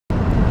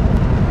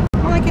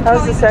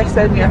How's the sex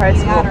ed in your high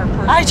school?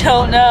 I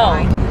don't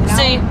know.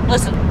 See,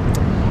 listen,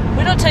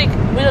 we don't take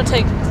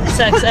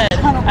sex ed.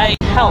 I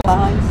help.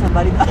 Well,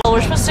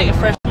 we're supposed to take it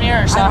freshman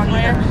year or sophomore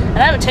year, and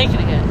I haven't taken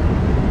it yet.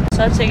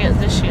 So I'm taking it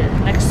this year,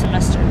 next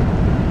semester.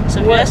 So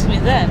if you ask me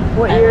then,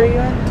 what year are you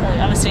in?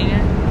 I'm a senior.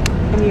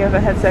 And you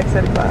haven't had sex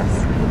ed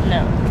class?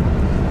 No.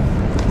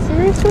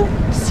 Seriously?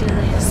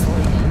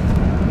 Seriously.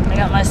 I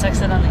got my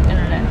sex ed on the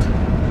internet.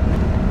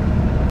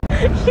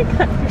 You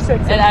got your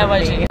sex ed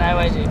and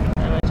IYG.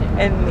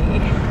 And me.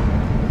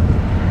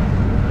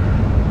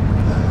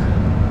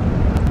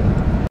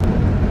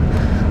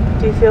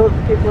 Do you feel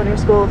people in your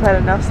school have had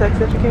enough sex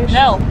education?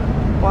 No.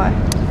 Why?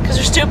 Because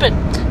they're stupid.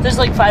 There's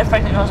like 5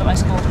 pregnant girls at my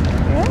school.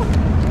 Yeah.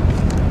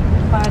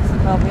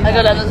 I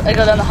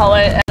go down the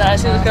hallway and I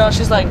see this girl and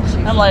she's like,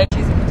 I'm like,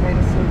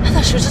 I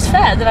thought she was just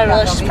fat. Then I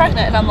realized she's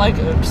pregnant and I'm like,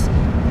 oops.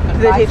 Do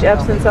they teach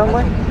EPS in some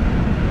way?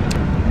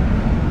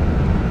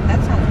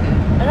 That sounds good.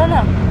 I don't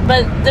know.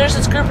 But there's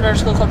this group at our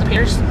school called the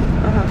Peers.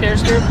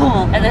 Peers group.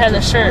 And they have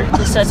this shirt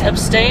that says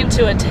abstain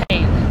to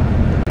attain.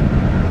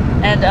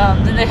 And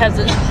then they have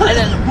the, and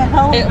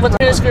then what the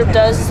Peers group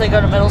does is they go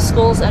to middle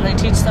schools and they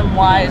teach them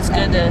why it's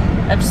good to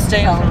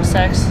abstain from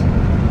sex.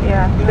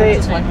 Yeah,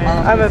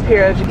 I'm a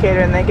peer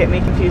educator and they get me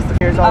confused with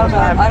peers all the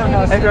time. I don't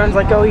know. Everyone's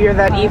like, oh, you're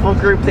that evil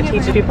group that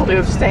teaches people to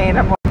abstain.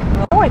 I'm like,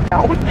 no, I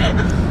don't.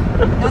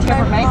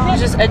 You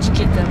just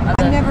educate them on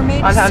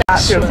how not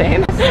to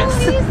abstain.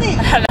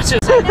 How not to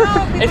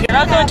abstain. If you're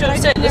not going to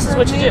abstain, this is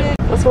what you do.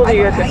 What school do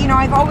you go to? You know,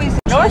 I've always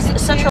North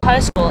Central High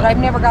School. But I've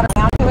never got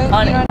around to it.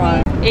 On you know what I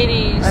mean?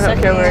 82nd. I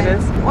don't care where it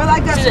is. Well, I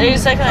got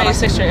 82nd or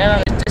 86th Street. I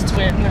don't know. It's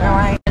weird. You know,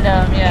 right? And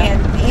yeah.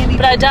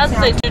 But I doubt that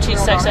they do teach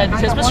sex ed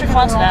because Mr.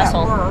 Quant's an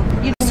asshole.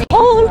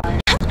 Oh,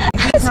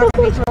 he's not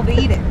going to be thrilled to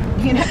eat it.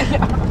 You know?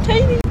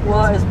 Tiny.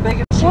 Well, as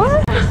big as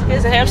what? He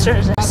has a hamster in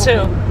his ass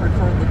too.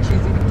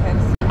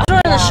 I was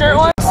wearing the shirt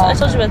once. I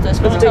told you about this.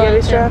 With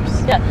spaghetti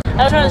straps? Yeah.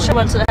 I was wearing the shirt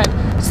once and it had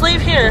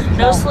sleeve here,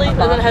 no sleeve, and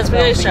then it has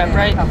spaghetti strap,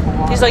 right?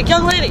 He's like,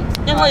 young lady,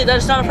 that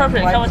is not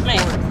appropriate. Come with me.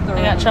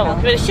 I got in trouble.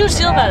 He made a huge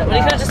deal about it. When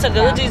he could have just said,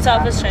 go to the dean's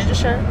office, change your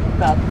shirt.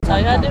 That's all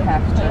you gotta do.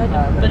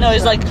 But no,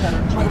 he's like,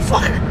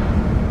 motherfucker.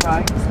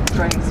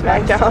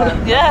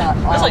 Smackdown. Yeah,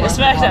 it was like a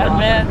smackdown,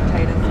 man.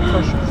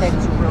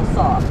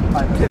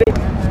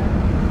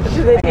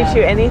 Do they teach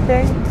you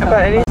anything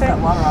about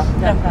anything?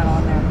 No.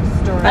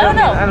 I don't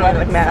mean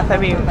like math. I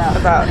mean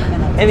about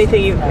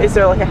anything. Is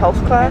there like a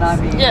health class?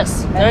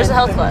 Yes, there is a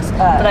health class,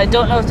 but I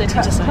don't know if they teach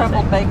us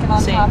anything.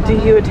 See, do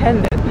you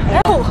attend it?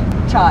 no.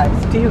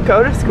 Do you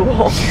go to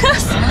school?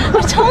 Yes,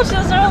 I told you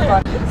this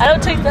earlier. I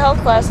don't take the health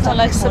class until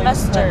next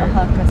semester.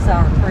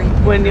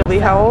 When you'll be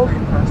how old?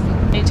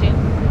 18.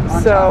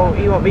 So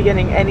you won't be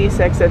getting any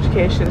sex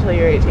education until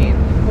you're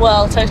 18.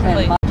 Well,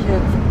 technically,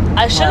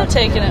 I should have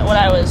taken it when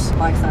I was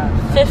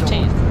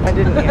 15. I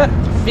didn't yet.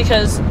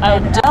 Because I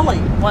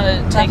didn't want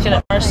to take it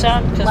at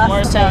Morristown, because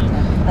Morristown,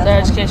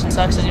 their education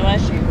sucks anyway.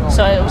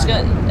 So I was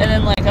gonna, and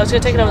then like I was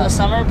gonna take it over the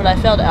summer, but I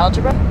failed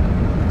algebra,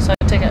 so I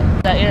could take it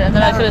that year. And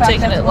then I could have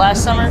taken it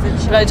last summer,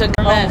 but I took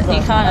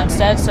econ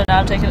instead. So now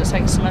I'm taking it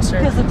second semester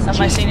of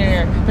my senior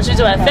year, which means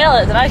if I fail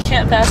it, then I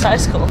can't pass high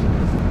school.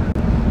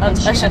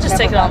 I should just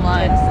take it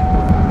online.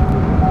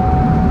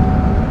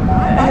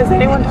 Has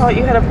anyone taught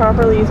you how to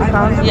properly use a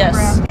condom?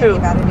 Yes. Who?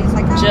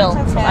 Jill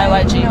from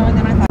IYG.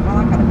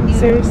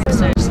 Seriously?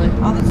 Seriously.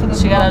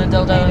 She got out a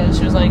dildo and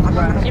she was like,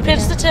 you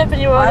pinch the tip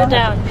and you roll it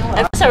down.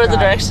 At first I read the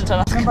directions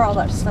on it.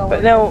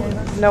 But no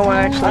one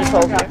actually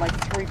told you.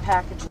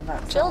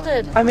 Jill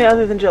did. I mean,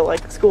 other than Jill,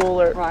 like school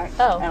or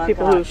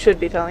people who should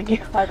be telling you.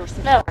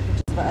 No.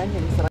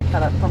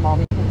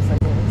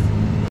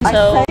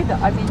 So,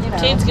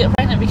 teens get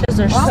pregnant because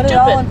they're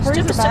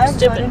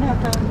stupid.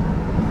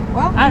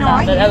 Well, I don't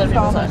know, but other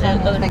people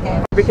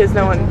thought. Because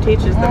no one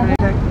teaches them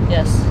anything.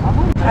 Yes.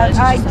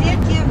 I did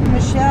give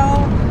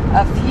Michelle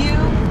a few,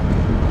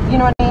 you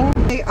know what I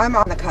mean? I'm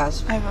on the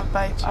cusp. I have a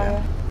bite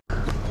too.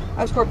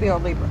 I'm Scorpio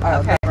Libra.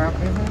 Okay.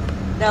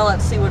 Now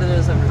let's see what it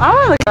is over here. I'm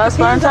on the cusp,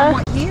 aren't I?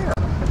 What year?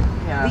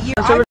 Yeah. The year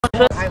October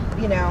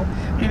 25th. you know,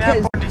 You're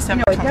because, not born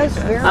December it does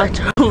 25th. vary.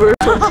 October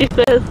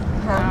 25th.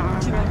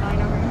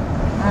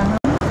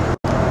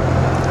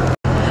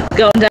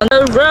 Going down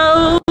the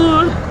road.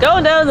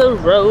 Going down the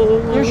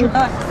road. Here's your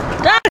ducks.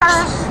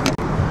 Ducks!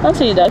 I don't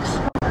see you ducks.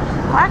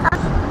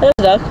 There's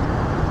a duck.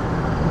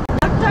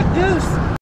 Duck, duck, goose.